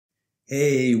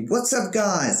Hey, what's up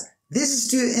guys? This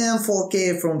is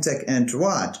 2M4K from Tech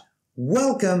Entourage.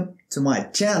 Welcome to my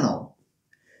channel.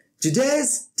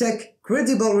 Today's tech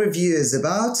credible review is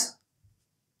about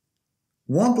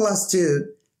Oneplus 2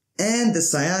 and the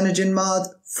cayanogenmod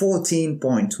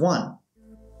 14.1.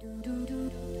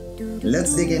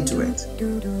 Let's dig into it.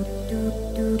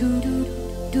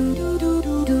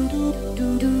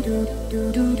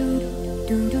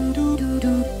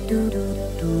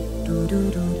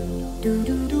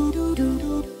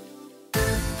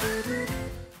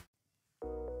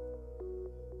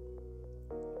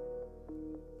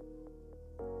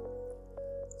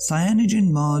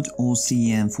 Cayanogenmod or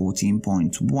CM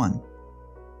 14.1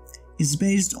 is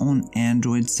based on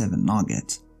Android 7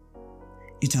 Nougat.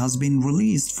 It has been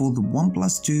released for the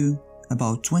Oneplus 2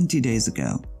 about 20 days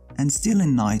ago and still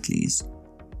in nightlies,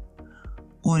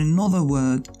 or in other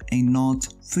words, a not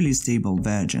fully stable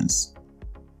versions.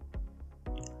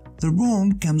 The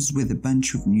ROM comes with a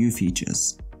bunch of new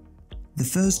features. The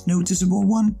first noticeable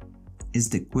one is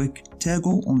the quick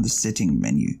toggle on the setting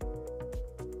menu,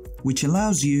 which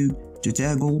allows you to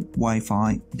toggle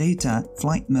Wi-Fi, data,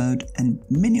 flight mode, and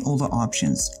many other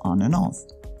options on and off.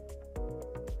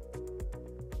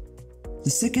 The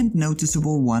second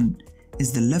noticeable one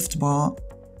is the left bar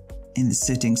in the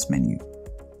settings menu,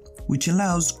 which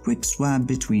allows quick swap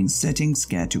between settings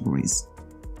categories.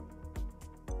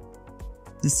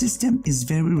 The system is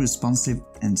very responsive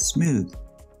and smooth,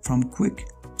 from quick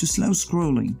to slow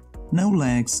scrolling, no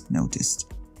lags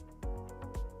noticed.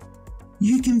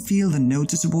 You can feel the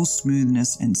noticeable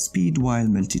smoothness and speed while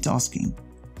multitasking,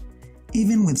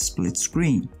 even with split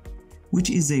screen,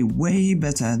 which is a way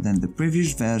better than the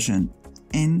previous version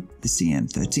in the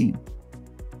CM13.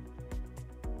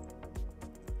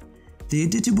 The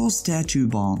editable statue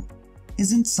bar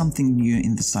isn't something new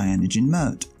in the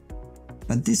CyanogenMod,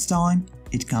 but this time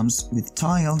it comes with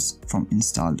tiles from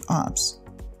installed apps.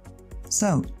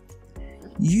 So,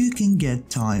 you can get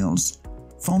tiles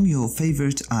from your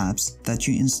favorite apps that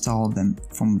you install them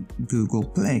from Google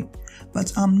Play,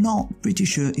 but I'm not pretty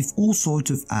sure if all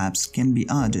sorts of apps can be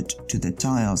added to the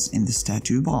tiles in the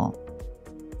statue bar.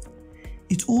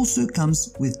 It also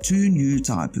comes with two new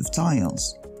types of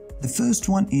tiles. The first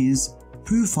one is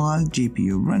Profile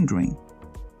GPU Rendering,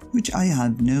 which I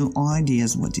have no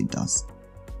ideas what it does.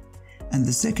 And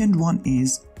the second one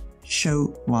is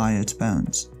Show Riot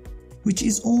Bounds, which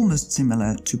is almost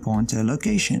similar to Pointer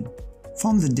Location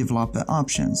from the developer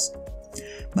options,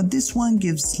 but this one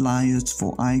gives layouts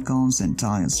for icons and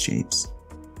tiles shapes.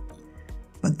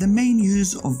 But the main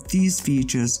use of these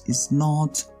features is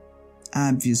not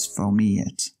obvious for me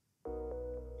yet.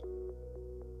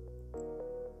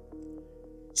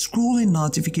 Scrolling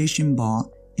notification bar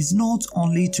is not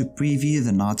only to preview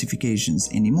the notifications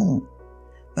anymore,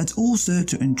 but also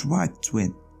to interact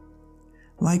with,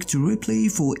 like to replay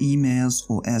for emails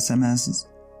or SMSs,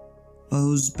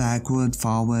 pause, backward,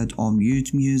 forward or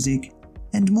mute music,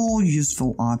 and more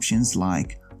useful options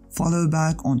like follow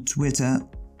back on Twitter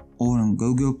or on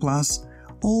Google+,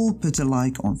 or put a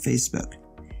like on Facebook.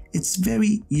 It's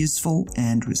very useful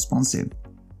and responsive.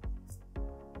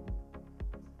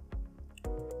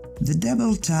 The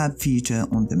double tap feature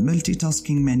on the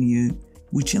multitasking menu,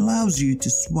 which allows you to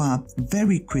swap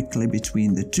very quickly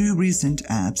between the two recent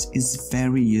apps, is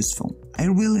very useful. I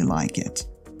really like it.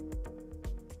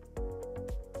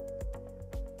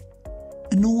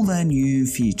 Another new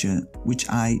feature, which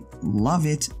I love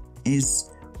it, is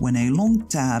when I long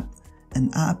tap an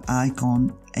app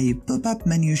icon, a pop-up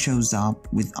menu shows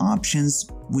up with options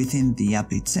within the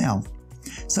app itself,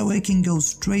 so I can go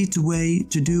straight away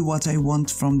to do what I want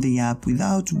from the app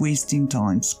without wasting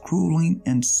time scrolling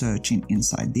and searching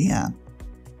inside the app.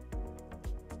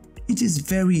 It is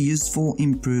very useful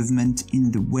improvement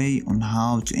in the way on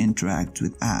how to interact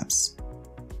with apps.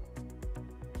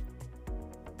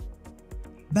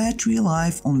 Battery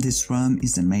life on this ROM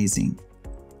is amazing.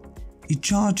 It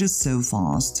charges so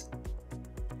fast.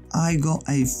 I got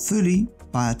a fully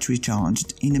battery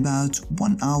charged in about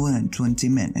 1 hour and 20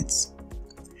 minutes.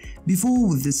 Before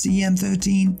with the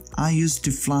CM13, I used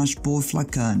to flash both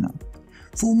like kernel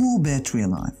for more battery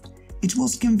life. It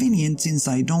was convenient since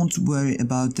I don't worry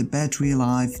about the battery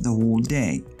life the whole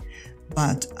day.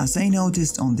 But as I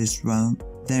noticed on this ROM,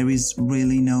 there is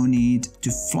really no need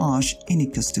to flash any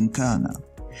custom kernel,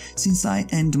 since I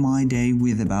end my day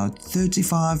with about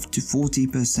 35 to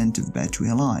 40% of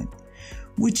battery life,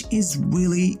 which is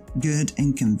really good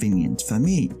and convenient for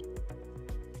me.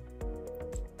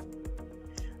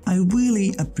 I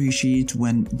really appreciate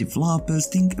when developers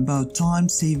think about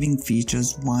time-saving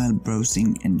features while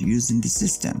browsing and using the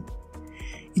system.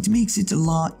 It makes it a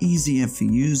lot easier for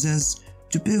users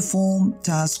to perform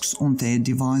tasks on their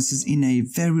devices in a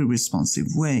very responsive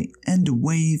way and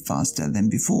way faster than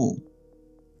before.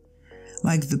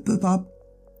 Like the pop-up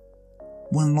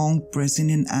when long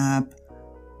pressing an app,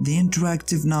 the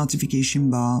interactive notification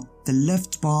bar, the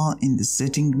left bar in the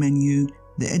setting menu,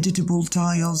 the editable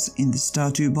tiles in the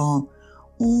status bar.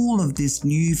 All of these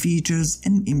new features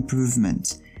and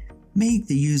improvements make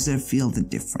the user feel the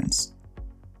difference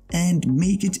and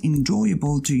make it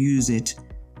enjoyable to use it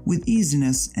with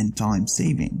easiness and time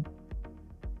saving.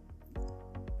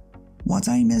 What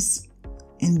I miss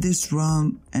in this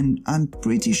ROM, and I'm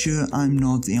pretty sure I'm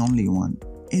not the only one,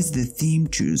 is the theme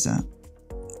chooser.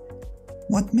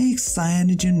 What makes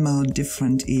CyanogenMod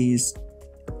different is,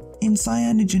 in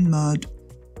CyanogenMod,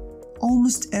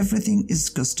 almost everything is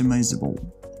customizable.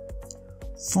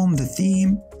 From the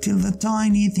theme till the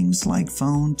tiny things like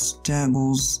fonts,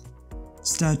 toggles,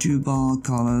 status bar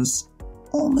colors,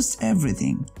 almost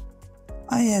everything.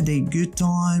 I had a good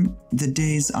time the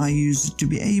days I used to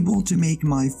be able to make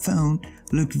my phone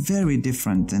look very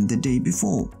different than the day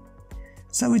before.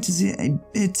 So it is a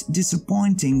bit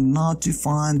disappointing not to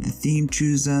find the theme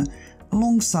chooser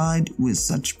alongside with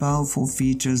such powerful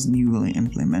features newly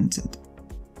implemented.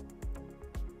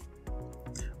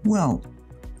 Well,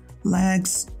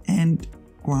 lags and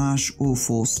crash or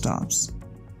force stops.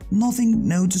 Nothing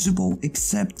noticeable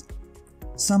except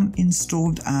some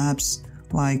installed apps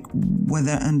like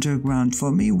Weather Underground.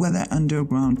 For me, Weather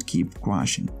Underground keep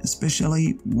crashing,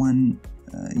 especially when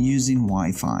using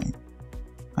Wi-Fi.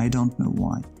 I don't know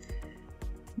why.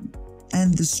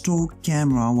 And the stock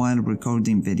camera while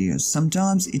recording videos.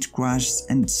 Sometimes it crashes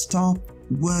and stops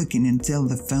working until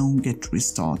the phone gets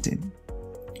restarted.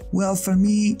 Well, for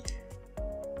me,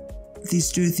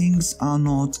 these two things are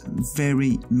not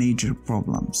very major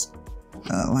problems.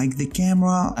 Like the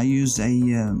camera, I use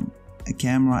a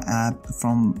camera app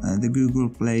from the Google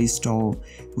Play Store,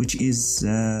 which is,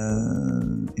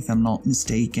 if I'm not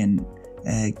mistaken,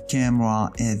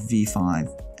 Camera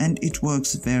V5, and it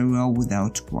works very well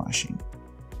without crashing.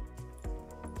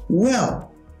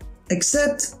 Well,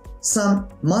 except some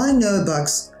minor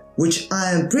bugs, which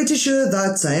I am pretty sure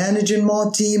that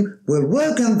CyanogenMod team will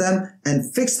work on them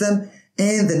and fix them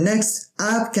in the next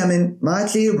upcoming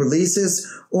monthly releases,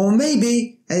 or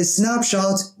maybe a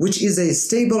snapshot, which is a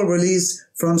stable release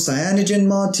from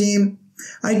CyanogenMod team.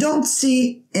 I don't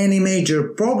see any major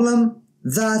problem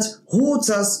that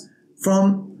holds us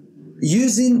from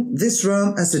using this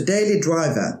ROM as a daily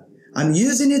driver. I'm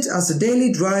using it as a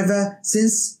daily driver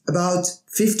since about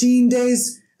 15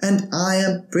 days, and I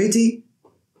am pretty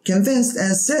convinced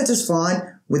and satisfied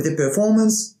with the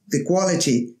performance, the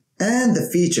quality, and the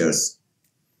features.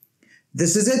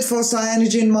 This is it for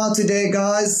CyanogenMod today,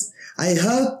 guys. I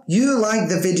hope you liked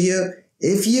the video.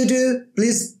 If you do,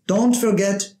 please don't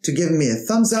forget to give me a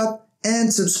thumbs up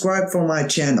and subscribe for my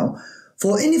channel.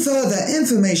 For any further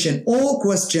information or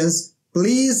questions,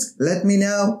 please let me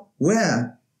know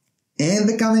where in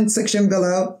the comment section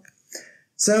below.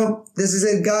 So this is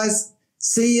it, guys.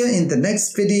 See you in the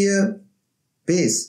next video. Peace.